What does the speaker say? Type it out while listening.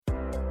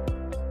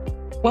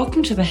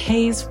Welcome to the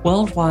Hays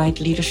Worldwide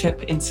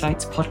Leadership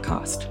Insights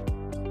podcast.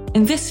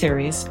 In this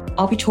series,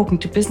 I'll be talking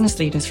to business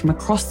leaders from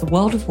across the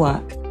world of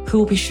work who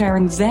will be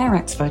sharing their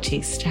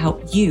expertise to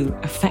help you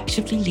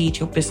effectively lead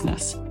your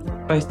business,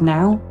 both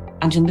now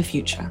and in the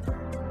future.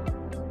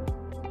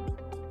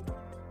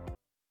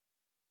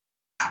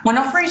 When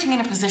operating in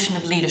a position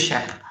of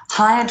leadership,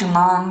 higher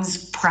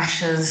demands,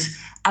 pressures,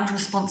 and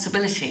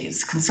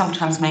responsibilities can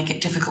sometimes make it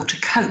difficult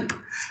to cope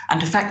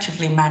and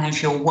effectively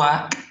manage your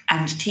work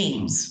and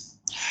teams.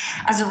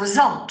 As a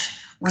result,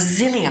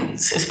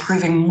 resilience is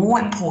proving more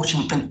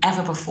important than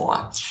ever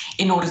before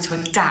in order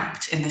to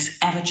adapt in this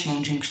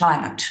ever-changing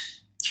climate.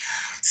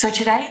 So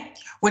today,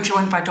 we're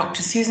joined by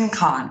Dr. Susan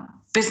Khan,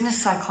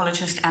 business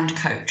psychologist and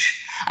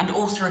coach, and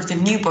author of the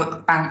new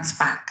book, Bounce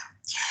Back.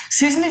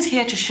 Susan is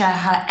here to share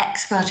her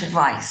expert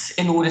advice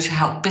in order to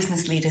help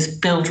business leaders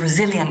build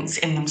resilience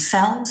in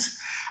themselves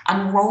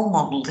and role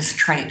model this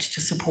trait to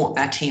support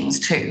their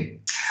teams too.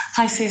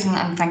 Hi, Susan,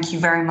 and thank you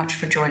very much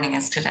for joining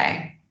us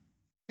today.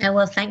 Oh,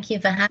 well, thank you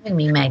for having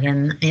me,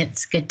 Megan.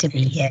 It's good to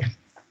be here.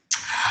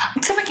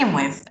 To begin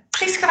with,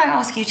 please could I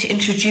ask you to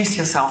introduce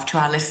yourself to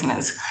our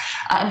listeners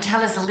and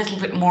tell us a little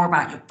bit more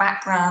about your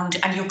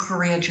background and your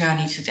career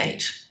journey to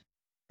date?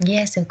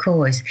 Yes, of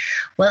course.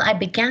 Well, I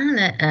began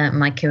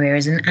my career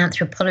as an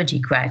anthropology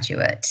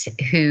graduate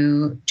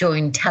who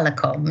joined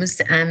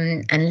telecoms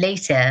and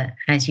later,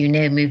 as you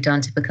know, moved on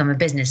to become a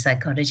business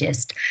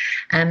psychologist.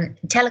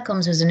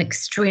 Telecoms was an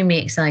extremely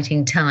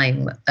exciting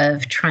time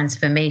of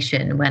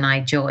transformation when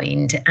I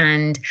joined,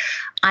 and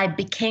I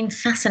became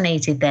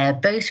fascinated there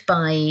both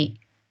by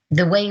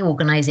the way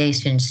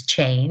organizations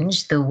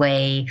change, the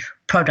way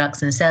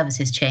products and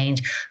services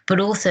change,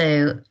 but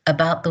also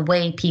about the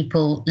way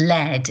people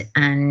led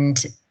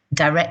and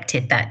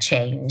directed that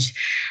change.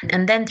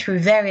 And then through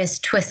various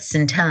twists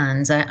and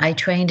turns, I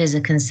trained as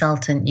a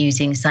consultant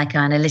using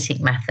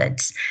psychoanalytic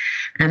methods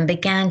and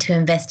began to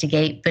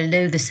investigate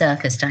below the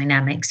surface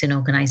dynamics in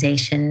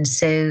organizations.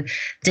 So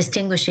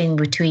distinguishing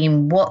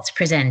between what's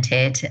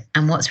presented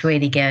and what's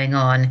really going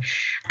on.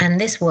 And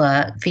this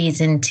work feeds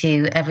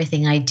into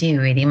everything I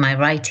do, really, my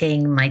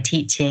writing, my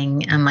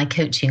teaching, and my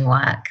coaching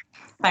work.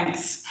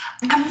 Thanks.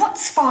 And what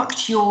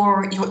sparked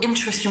your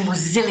interest in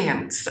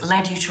resilience that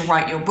led you to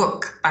write your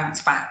book,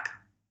 Bounce Back?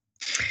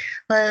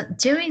 Well,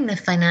 during the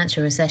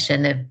financial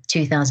recession of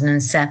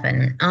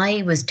 2007,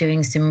 I was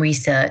doing some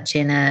research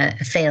in a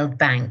failed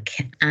bank,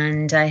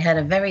 and I had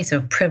a very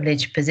sort of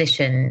privileged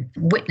position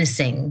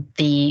witnessing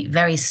the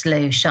very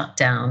slow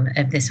shutdown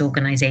of this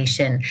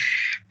organization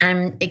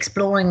and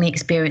exploring the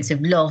experience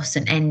of loss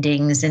and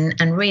endings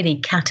and really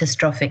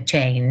catastrophic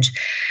change.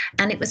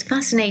 And it was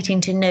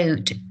fascinating to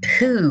note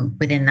who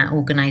within that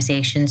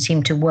organization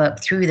seemed to work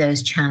through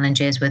those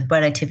challenges with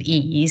relative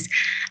ease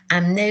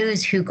and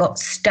those who got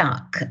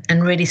stuck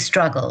and really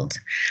struggled.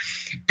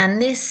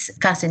 And this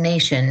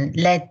fascination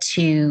led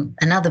to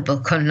another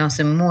book on loss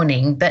and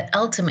mourning, but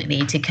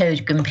ultimately to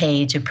Kogan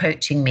Page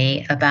approaching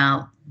me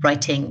about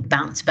writing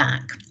Bounce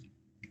Back.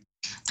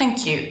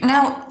 Thank you.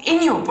 Now,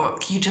 in your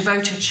book, you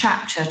devote a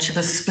chapter to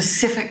the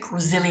specific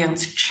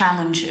resilience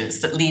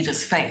challenges that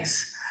leaders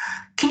face.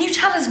 Can you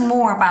tell us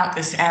more about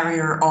this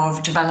area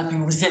of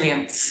developing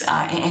resilience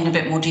in a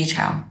bit more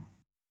detail?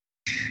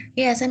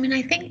 Yes,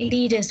 I think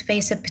leaders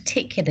face a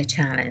particular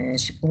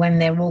challenge when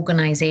their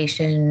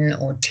organization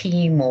or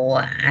team,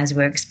 or as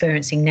we're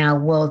experiencing now,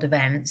 world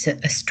events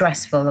are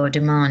stressful or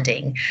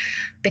demanding,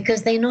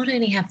 because they not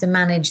only have to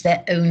manage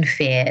their own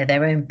fear,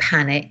 their own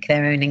panic,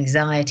 their own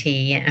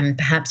anxiety, and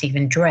perhaps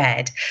even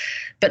dread,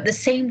 but at the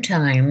same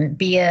time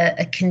be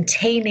a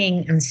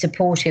containing and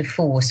supportive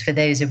force for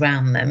those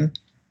around them,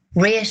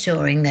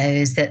 reassuring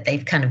those that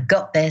they've kind of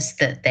got this,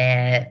 that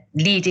they're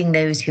leading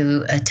those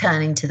who are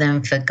turning to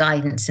them for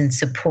guidance and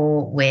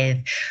support with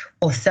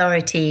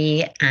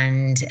authority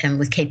and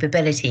with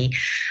capability.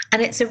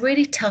 And it's a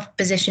really tough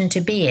position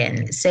to be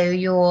in. So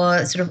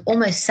you're sort of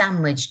almost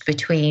sandwiched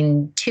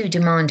between two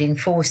demanding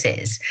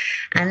forces.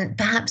 And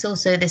perhaps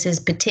also this is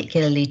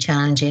particularly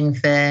challenging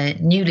for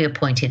newly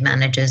appointed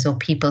managers or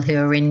people who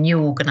are in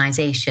new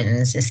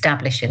organizations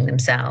establishing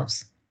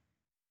themselves.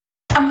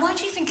 And why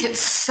do you think it's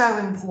so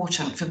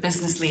important for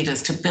business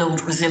leaders to build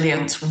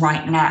resilience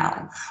right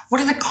now? What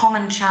are the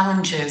common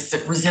challenges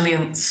that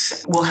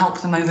resilience will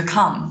help them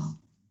overcome?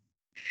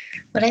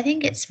 But I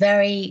think it's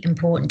very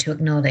important to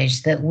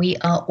acknowledge that we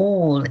are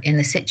all in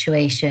a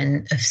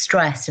situation of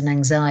stress and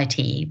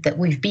anxiety that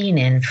we've been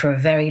in for a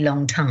very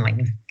long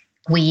time.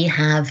 We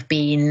have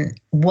been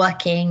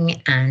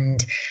working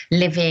and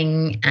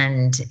living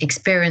and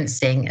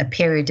experiencing a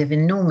period of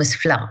enormous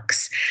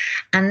flux.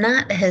 And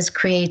that has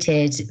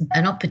created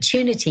an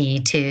opportunity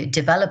to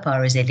develop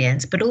our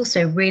resilience, but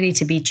also really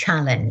to be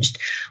challenged.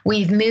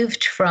 We've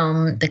moved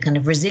from the kind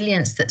of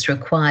resilience that's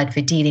required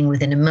for dealing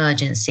with an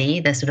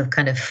emergency, the sort of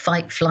kind of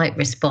fight-flight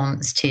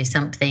response to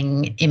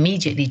something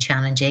immediately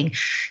challenging,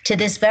 to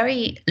this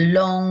very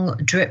long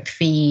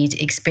drip-feed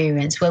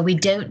experience where we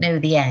don't know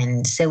the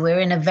end. So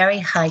we're in a very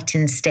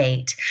heightened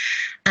state.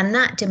 And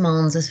that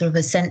demands a sort of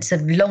a sense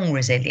of long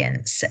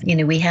resilience.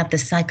 We have the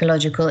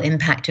psychological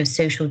impact of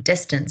social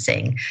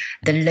distancing,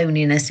 the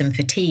loneliness and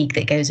fatigue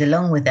that goes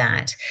along with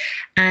that.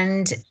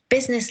 And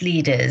business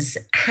leaders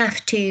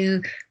have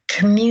to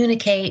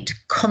communicate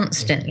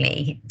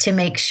constantly to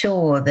make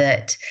sure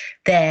that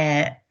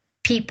their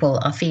people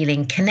are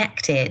feeling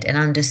connected and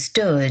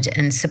understood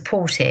and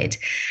supported.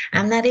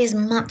 And that is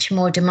much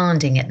more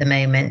demanding at the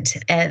moment.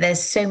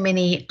 There's so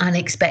many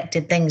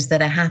unexpected things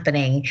that are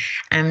happening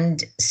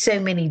and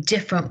so many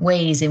different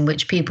ways in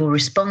which people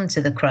respond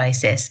to the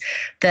crisis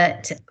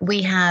that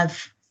we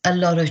have a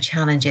lot of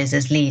challenges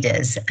as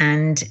leaders.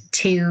 And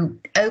to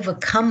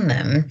overcome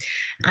them,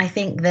 I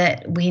think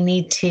that we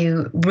need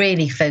to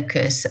really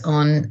focus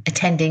on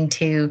attending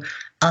to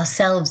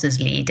ourselves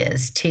as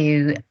leaders,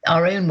 to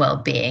our own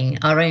well-being,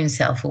 our own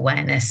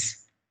self-awareness.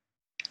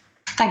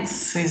 Thanks,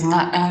 Susan.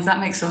 That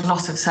makes a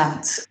lot of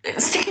sense.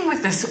 Sticking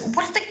with this,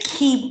 what are the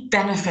key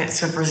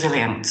benefits of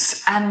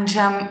resilience? And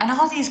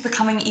are these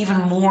becoming even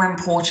more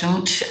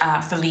important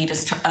for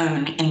leaders to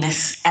own in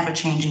this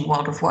ever-changing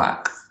world of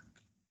work?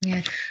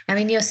 Yeah, I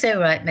mean, you're so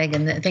right,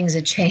 Megan, that things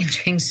are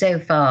changing so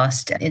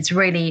fast. It's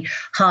really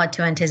hard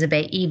to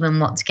anticipate even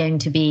what's going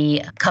to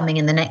be coming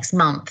in the next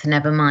month,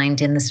 never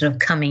mind in the sort of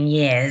coming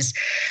years.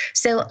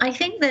 So I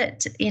think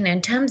that,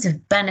 in terms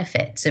of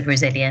benefits of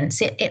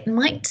resilience, it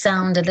might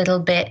sound a little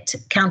bit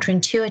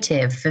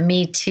counterintuitive for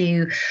me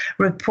to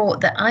report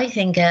that I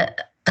think a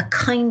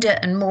kinder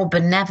and more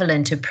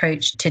benevolent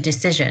approach to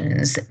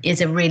decisions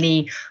is a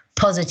really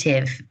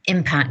positive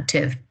impact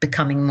of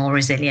becoming more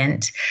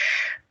resilient.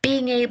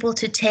 Being able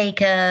to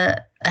take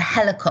a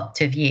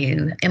helicopter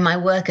view. In my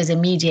work as a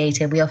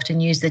mediator, we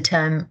often use the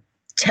term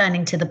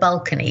turning to the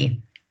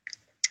balcony,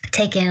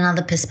 taking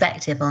another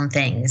perspective on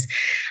things.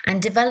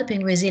 And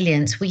developing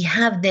resilience, we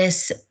have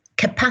this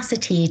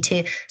capacity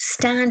to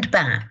stand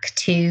back,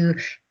 to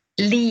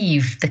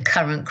leave the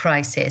current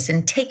crisis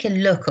and take a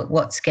look at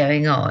what's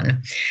going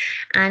on.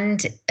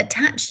 And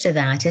attached to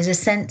that is a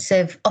sense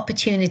of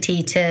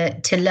opportunity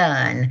to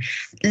learn.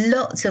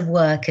 Lots of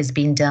work has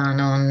been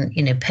done on,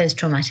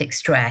 post-traumatic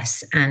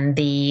stress and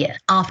the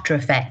after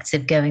effects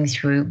of going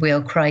through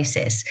real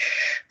crisis.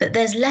 But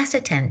there's less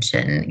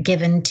attention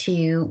given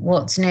to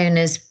what's known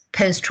as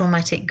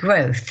post-traumatic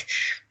growth,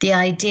 the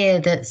idea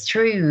that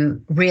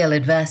through real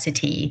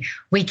adversity,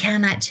 we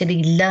can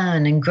actually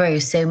learn and grow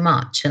so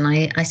much. And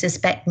I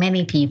suspect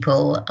many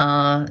people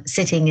are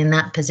sitting in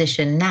that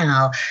position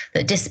now,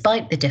 that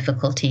despite the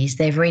difficulties,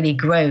 they've really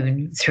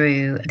grown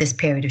through this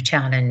period of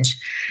challenge.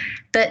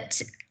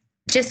 But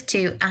just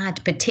to add,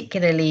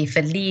 particularly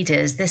for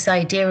leaders, this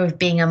idea of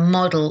being a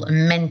model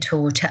and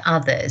mentor to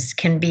others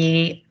can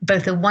be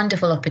both a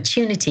wonderful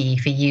opportunity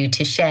for you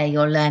to share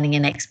your learning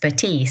and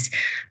expertise,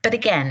 but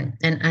again,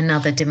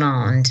 another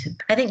demand.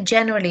 I think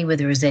generally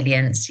with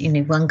resilience,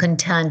 one can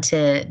turn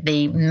to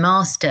the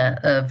master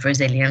of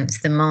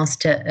resilience, the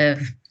master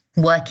of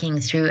working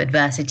through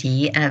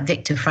adversity,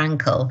 Viktor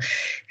Frankl,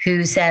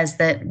 who says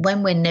that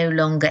when we're no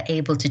longer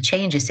able to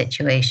change a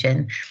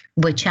situation,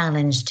 we're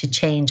challenged to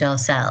change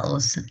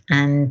ourselves.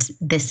 And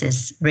this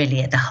is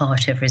really at the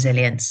heart of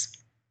resilience.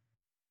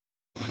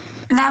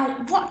 Now,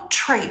 what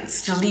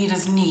traits do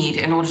leaders need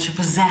in order to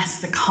possess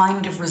the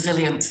kind of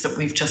resilience that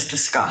we've just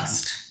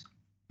discussed?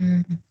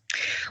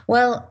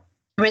 Well,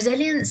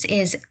 resilience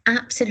is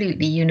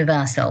absolutely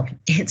universal.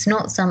 It's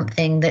not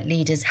something that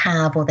leaders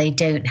have or they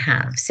don't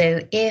have. So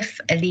if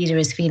a leader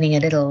is feeling a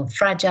little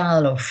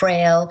fragile or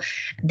frail,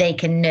 they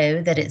can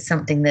know that it's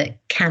something that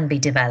can be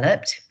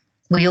developed.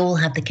 We all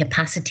have the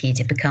capacity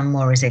to become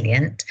more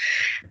resilient.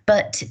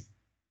 But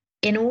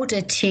in order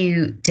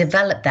to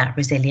develop that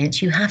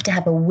resilience, you have to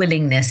have a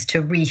willingness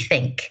to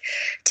rethink,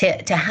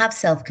 to have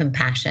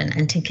self-compassion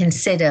and to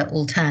consider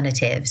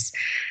alternatives.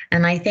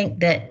 And I think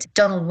that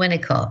Donald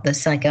Winnicott, the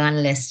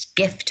psychoanalyst,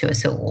 gift to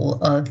us all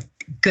of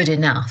good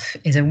enough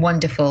is a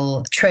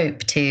wonderful trope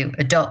to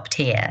adopt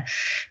here.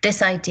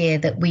 This idea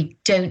that we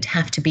don't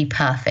have to be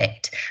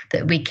perfect,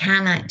 that we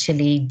can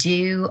actually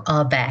do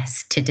our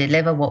best to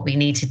deliver what we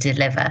need to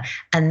deliver,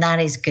 and that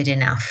is good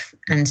enough.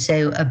 And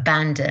so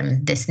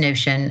abandon this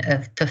notion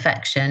of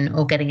perfection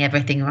or getting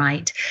everything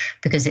right,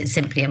 because it's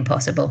simply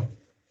impossible.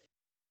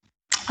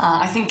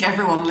 I think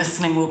everyone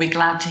listening will be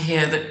glad to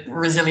hear that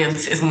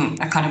resilience isn't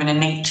a kind of an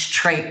innate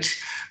trait,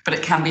 but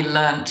it can be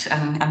learnt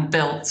and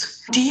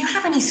built. Do you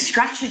have any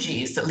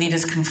strategies that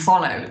leaders can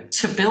follow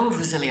to build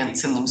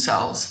resilience in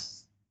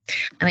themselves?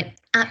 I mean,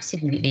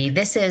 absolutely.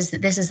 This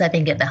is, I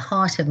think, at the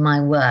heart of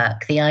my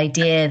work, the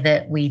idea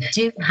that we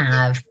do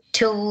have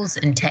tools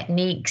and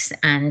techniques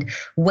and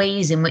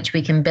ways in which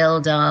we can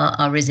build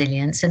our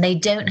resilience, and they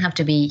don't have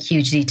to be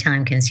hugely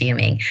time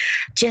consuming.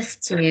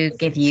 Just to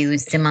give you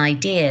some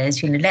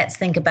ideas, let's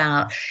think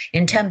about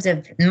in terms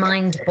of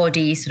mind,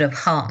 body, sort of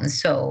heart and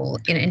soul,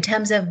 in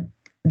terms of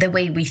the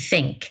way we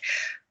think.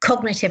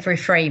 cognitive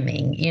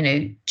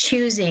reframing,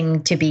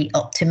 choosing to be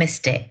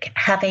optimistic,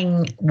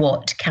 having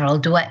what Carol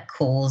Dweck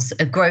calls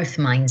a growth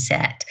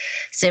mindset.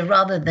 So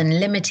rather than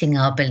limiting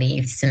our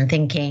beliefs and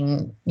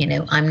thinking,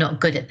 I'm not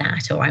good at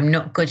that, or I'm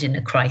not good in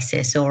a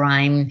crisis, or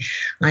I'm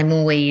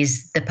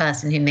always the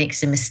person who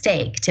makes a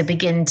mistake, to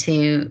begin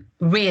to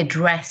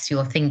readdress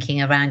your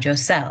thinking around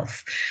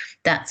yourself.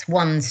 That's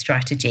one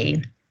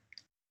strategy.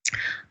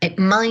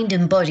 Mind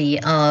and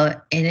body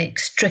are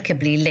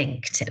inextricably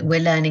linked. We're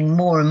learning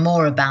more and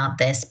more about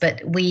this,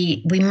 but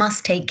we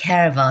must take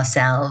care of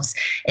ourselves.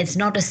 It's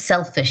not a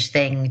selfish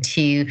thing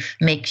to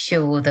make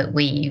sure that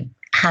we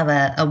have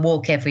a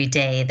walk every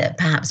day, that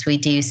perhaps we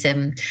do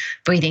some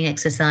breathing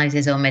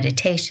exercises or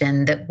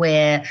meditation, that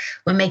we're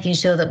making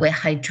sure that we're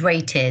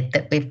hydrated,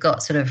 that we've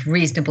got sort of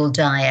reasonable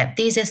diet.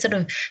 These are sort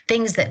of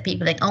things that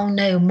people think, oh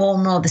no, more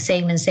and more the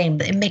same and same,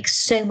 but it makes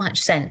so much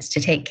sense to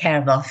take care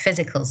of our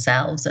physical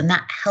selves, and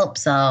that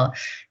helps our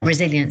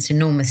resilience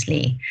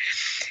enormously.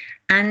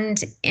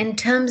 And in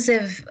terms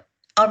of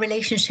our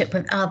relationship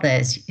with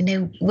others,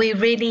 we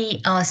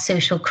really are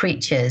social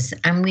creatures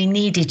and we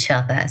need each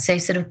other. So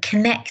sort of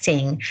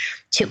connecting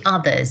to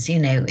others,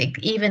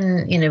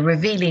 even,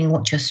 revealing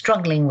what you're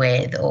struggling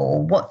with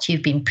or what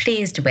you've been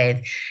pleased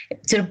with,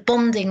 sort of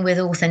bonding with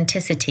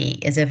authenticity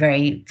is a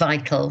very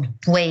vital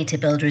way to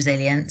build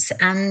resilience.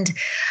 And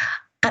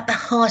at the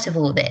heart of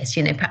all this,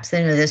 perhaps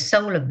the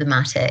soul of the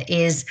matter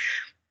is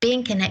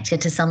being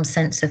connected to some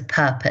sense of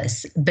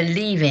purpose,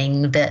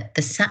 believing that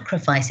the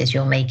sacrifices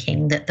you're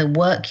making, that the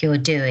work you're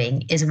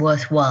doing is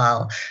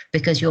worthwhile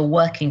because you're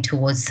working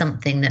towards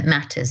something that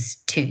matters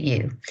to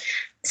you.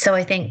 So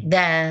I think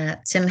there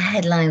are some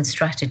headline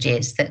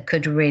strategies that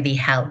could really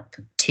help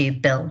to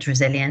build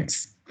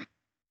resilience.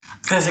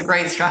 Those are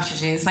great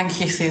strategies. Thank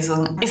you,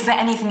 Susan. Is there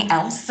anything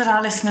else that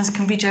our listeners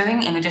can be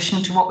doing in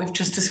addition to what we've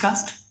just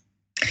discussed?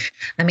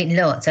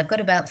 Lots. I've got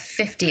about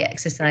 50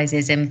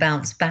 exercises in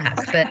Bounce Back,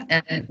 but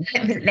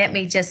let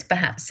me just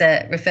perhaps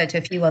refer to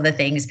a few other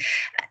things.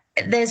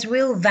 There's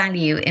real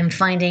value in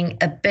finding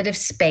a bit of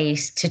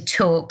space to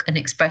talk and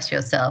express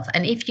yourself.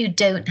 And if you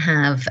don't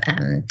have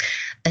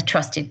a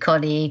trusted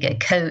colleague, a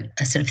coach,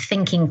 a sort of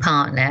thinking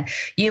partner,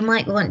 you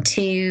might want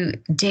to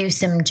do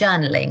some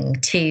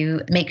journaling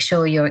to make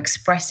sure you're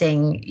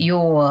expressing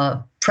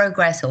your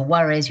progress or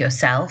worries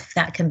yourself.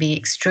 That can be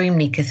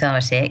extremely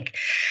cathartic.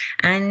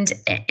 And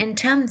in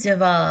terms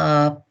of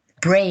our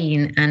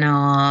brain and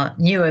our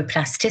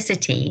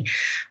neuroplasticity,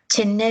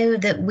 to know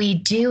that we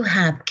do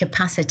have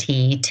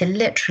capacity to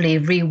literally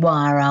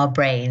rewire our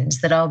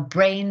brains, that our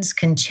brains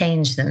can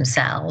change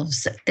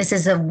themselves. This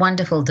is a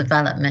wonderful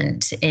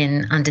development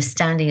in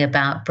understanding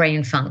about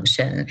brain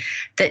function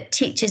that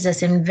teaches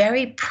us in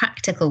very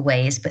practical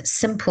ways, but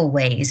simple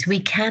ways, we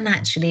can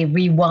actually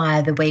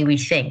rewire the way we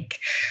think.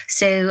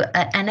 So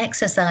an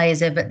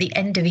exercise of at the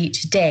end of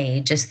each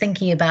day, just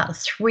thinking about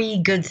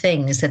 3 good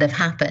things that have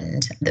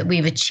happened, that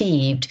we've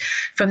achieved,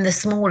 from the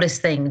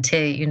smallest thing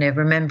to,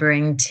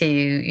 remembering to,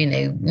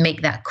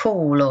 make that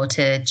call, or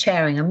to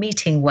chairing a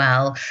meeting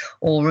well,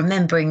 or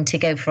remembering to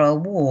go for a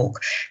walk,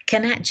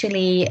 can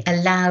actually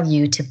allow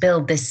you to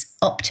build this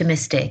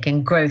optimistic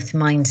and growth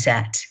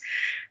mindset.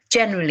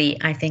 Generally,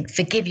 I think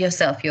forgive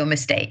yourself your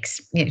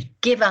mistakes.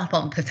 Give up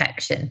on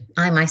perfection.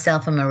 I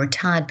myself am a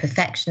retired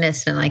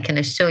perfectionist, and I can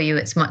assure you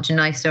it's much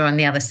nicer on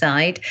the other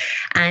side.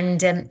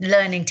 And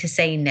learning to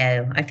say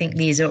no. I think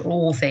these are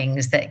all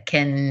things that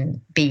can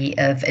be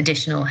of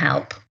additional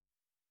help.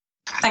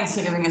 Thanks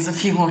for giving us a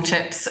few more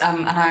tips,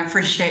 and I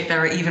appreciate there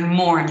are even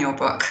more in your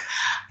book.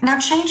 Now,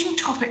 changing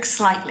topics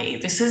slightly,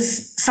 this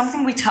is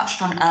something we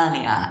touched on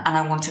earlier, and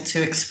I wanted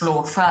to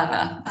explore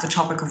further, the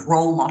topic of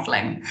role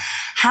modeling.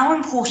 How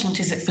important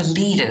is it for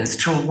leaders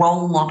to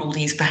role model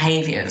these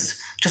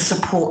behaviours to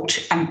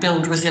support and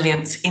build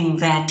resilience in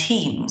their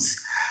teams?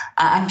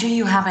 And do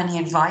you have any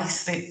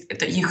advice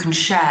that you can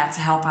share to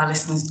help our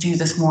listeners do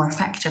this more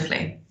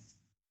effectively?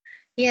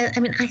 Yeah,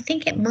 I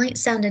think it might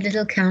sound a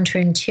little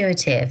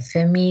counterintuitive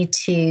for me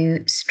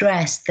to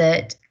stress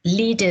that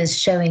leaders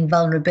showing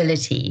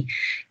vulnerability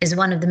is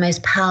one of the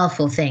most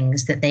powerful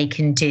things that they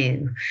can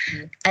do.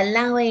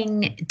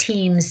 Allowing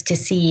teams to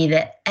see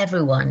that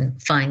everyone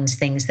finds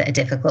things that are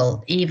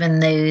difficult, even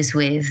those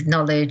with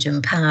knowledge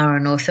and power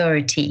and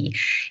authority,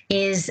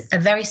 is a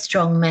very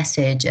strong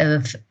message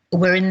of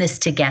we're in this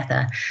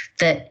together,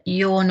 that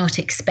you're not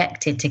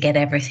expected to get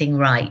everything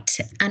right.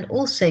 And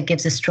also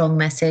gives a strong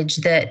message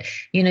that,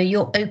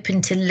 you're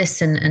open to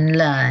listen and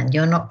learn.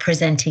 You're not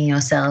presenting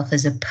yourself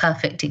as a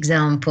perfect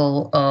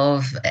example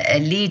of a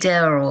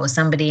leader or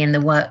somebody in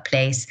the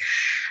workplace.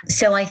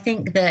 So I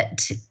think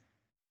that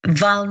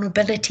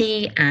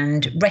vulnerability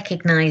and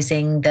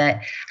recognizing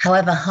that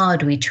however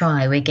hard we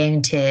try, we're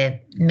going to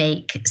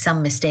make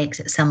some mistakes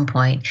at some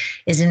point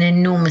is an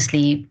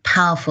enormously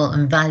powerful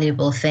and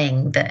valuable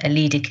thing that a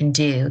leader can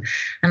do.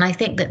 And I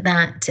think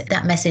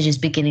that message is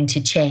beginning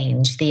to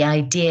change. The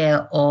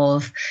idea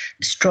of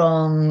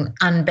strong,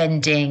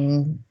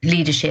 unbending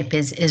leadership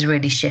is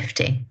really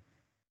shifting.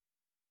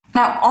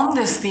 Now, on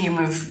this theme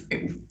of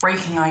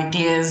breaking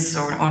ideas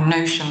or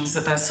notions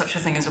that there's such a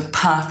thing as a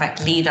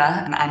perfect leader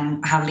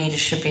and how leaders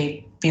should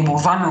be more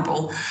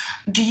vulnerable,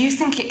 do you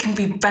think it can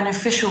be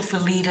beneficial for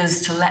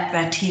leaders to let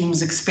their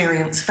teams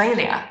experience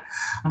failure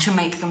to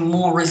make them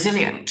more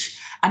resilient?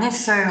 And if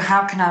so,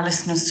 how can our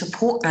listeners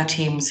support their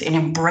teams in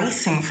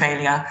embracing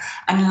failure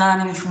and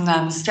learning from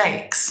their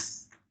mistakes?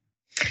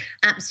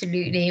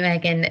 Absolutely,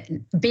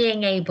 Megan.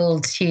 Being able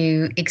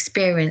to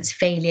experience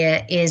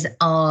failure is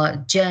our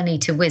journey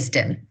to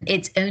wisdom.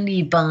 It's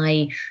only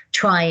by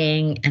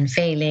trying and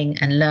failing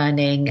and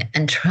learning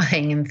and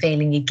trying and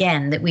failing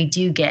again that we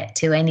do get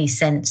to any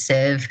sense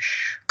of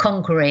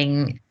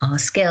conquering our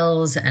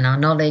skills and our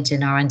knowledge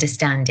and our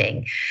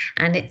understanding.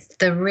 And it's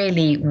the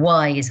really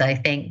wise, I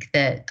think,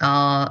 that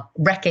are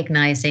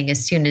recognizing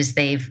as soon as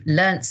they've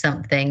learned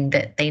something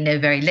that they know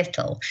very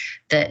little,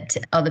 that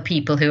are the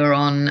people who are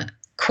on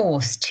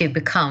course to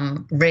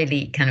become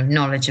really kind of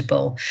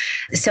knowledgeable.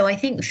 So I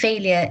think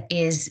failure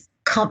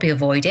can't be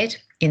avoided.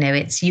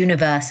 It's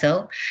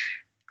universal,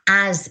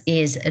 as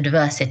is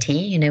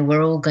adversity.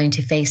 We're all going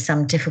to face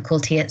some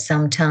difficulty at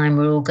some time.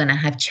 We're all going to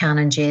have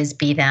challenges,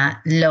 be that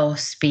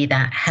loss, be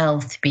that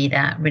health, be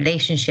that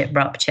relationship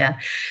rupture.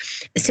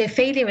 So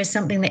failure is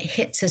something that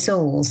hits us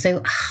all.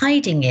 So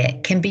hiding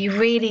it can be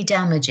really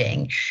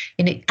damaging.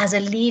 As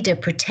a leader,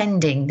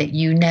 pretending that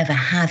you never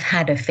have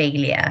had a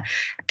failure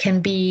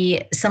can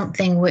be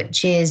something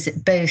which is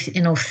both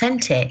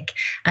inauthentic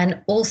and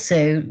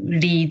also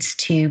leads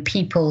to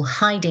people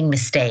hiding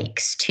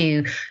mistakes,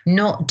 to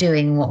not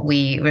doing what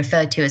we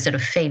refer to as sort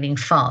of failing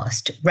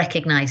fast,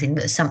 recognizing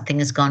that something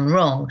has gone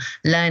wrong,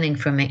 learning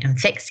from it and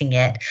fixing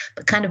it,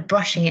 but kind of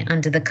brushing it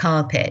under the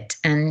carpet.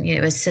 And,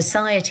 as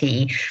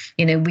society,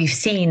 we've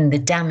seen the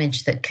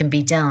damage that can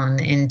be done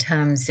in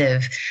terms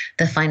of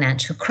the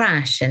financial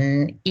crash,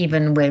 and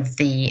even with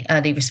the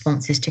early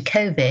responses to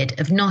COVID,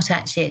 of not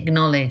actually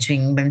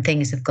acknowledging when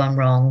things have gone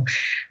wrong.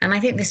 And I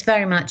think this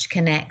very much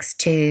connects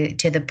to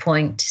the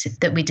point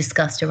that we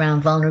discussed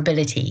around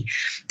vulnerability,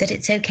 that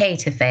it's okay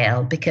to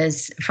fail,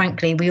 because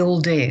frankly, we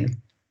all do.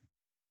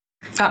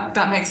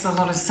 That makes a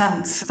lot of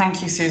sense.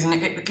 Thank you, Susan.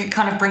 It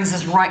kind of brings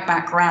us right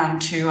back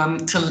around to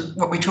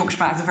what we talked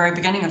about at the very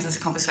beginning of this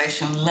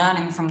conversation,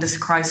 learning from this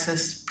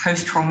crisis,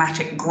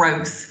 post-traumatic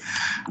growth,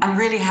 and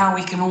really how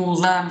we can all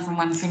learn from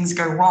when things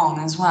go wrong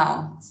as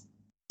well.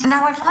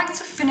 Now, I'd like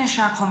to finish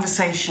our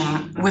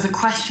conversation with a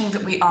question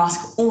that we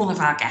ask all of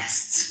our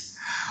guests.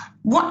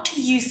 What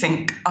do you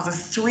think are the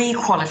 3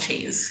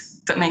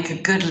 qualities that make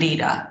a good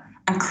leader?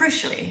 And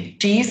crucially,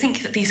 do you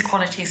think that these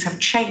qualities have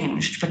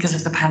changed because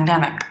of the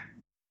pandemic?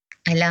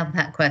 I love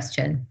that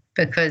question,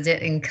 because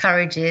it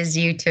encourages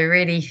you to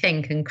really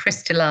think and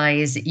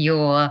crystallize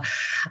your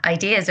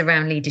ideas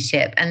around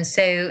leadership. And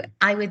so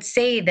I would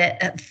say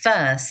that at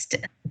first,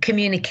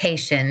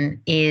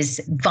 communication is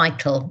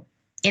vital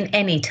in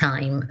any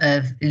time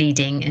of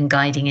leading and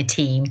guiding a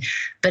team.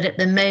 But at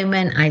the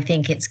moment, I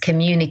think it's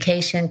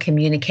communication,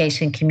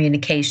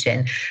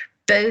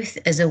 both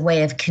as a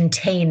way of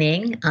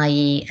containing,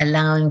 i.e.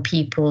 allowing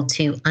people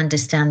to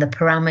understand the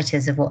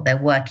parameters of what they're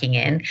working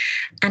in,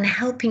 and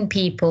helping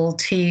people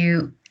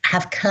to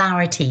have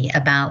clarity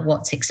about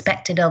what's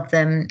expected of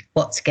them,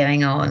 what's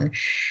going on,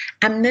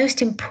 and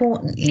most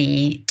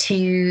importantly,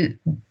 to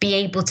be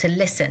able to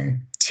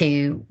listen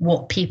to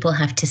what people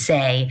have to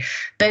say,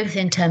 both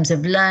in terms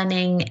of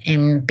learning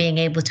and being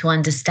able to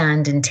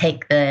understand and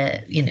take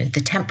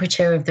the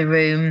temperature of the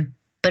room,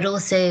 but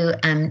also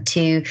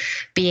to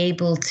be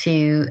able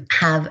to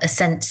have a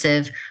sense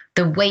of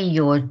the way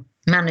you're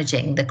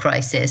managing the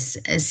crisis,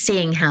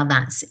 seeing how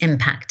that's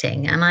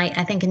impacting. And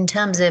I think in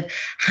terms of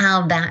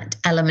how that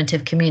element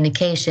of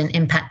communication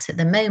impacts at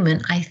the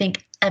moment, I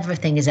think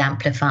everything is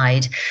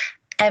amplified.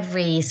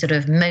 Every sort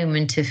of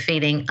moment of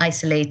feeling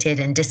isolated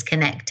and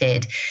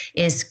disconnected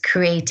is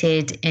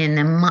created in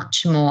a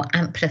much more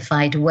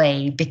amplified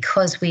way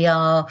because we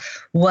are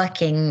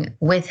working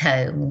with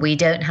home. We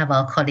don't have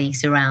our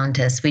colleagues around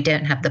us. We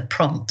don't have the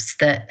prompts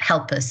that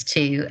help us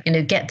to,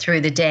 get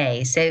through the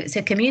day.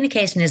 So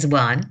communication is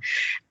one.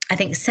 I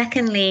think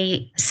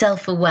secondly,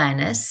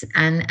 self-awareness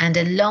and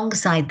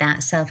alongside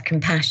that,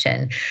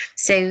 self-compassion.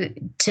 So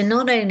to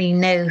not only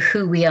know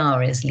who we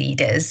are as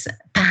leaders,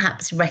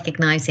 perhaps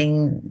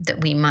recognizing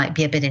that we might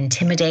be a bit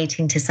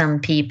intimidating to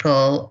some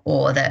people,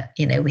 or that,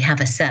 we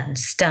have a certain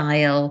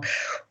style,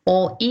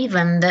 or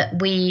even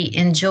that we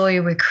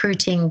enjoy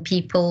recruiting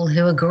people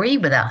who agree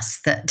with us,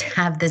 that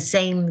have the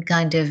same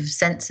kind of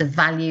sense of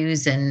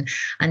values and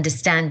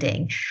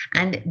understanding,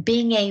 and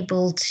being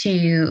able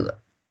to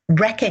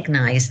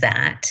recognize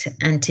that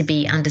and to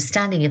be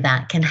understanding of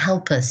that can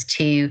help us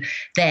to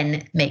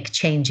then make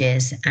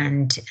changes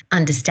and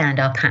understand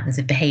our patterns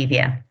of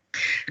behavior.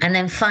 And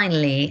then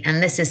finally,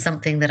 and this is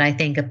something that I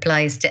think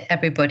applies to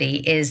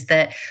everybody, is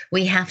that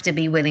we have to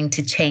be willing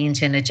to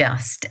change and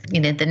adjust.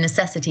 The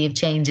necessity of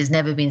change has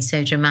never been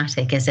so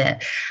dramatic as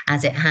it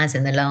has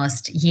in the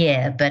last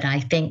year. But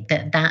I think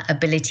that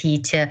ability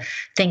to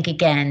think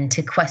again,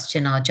 to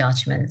question our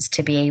judgments,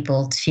 to be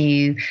able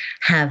to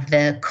have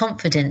the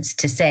confidence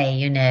to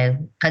say,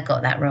 I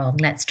got that wrong,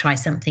 let's try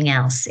something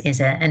else, is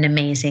an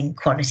amazing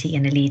quality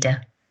in a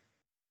leader.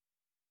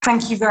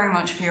 Thank you very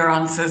much for your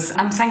answers.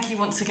 And thank you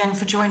once again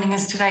for joining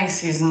us today,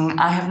 Susan.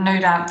 I have no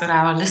doubt that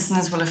our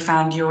listeners will have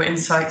found your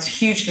insights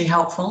hugely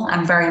helpful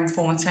and very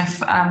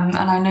informative. And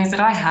I know that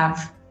I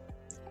have.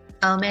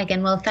 Oh,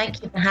 Megan, well,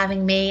 thank you for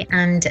having me.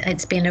 And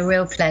it's been a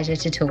real pleasure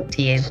to talk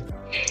to you.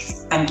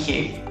 Thank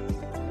you.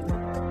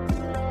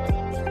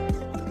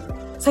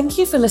 Thank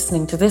you for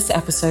listening to this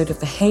episode of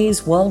the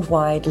Hays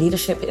Worldwide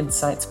Leadership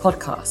Insights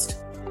podcast.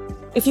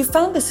 If you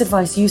found this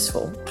advice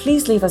useful,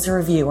 please leave us a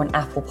review on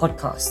Apple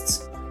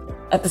Podcasts.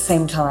 At the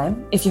same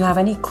time, if you have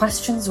any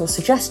questions or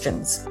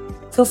suggestions,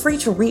 feel free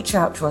to reach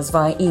out to us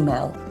via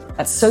email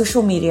at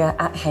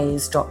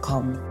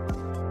socialmedia@hays.com.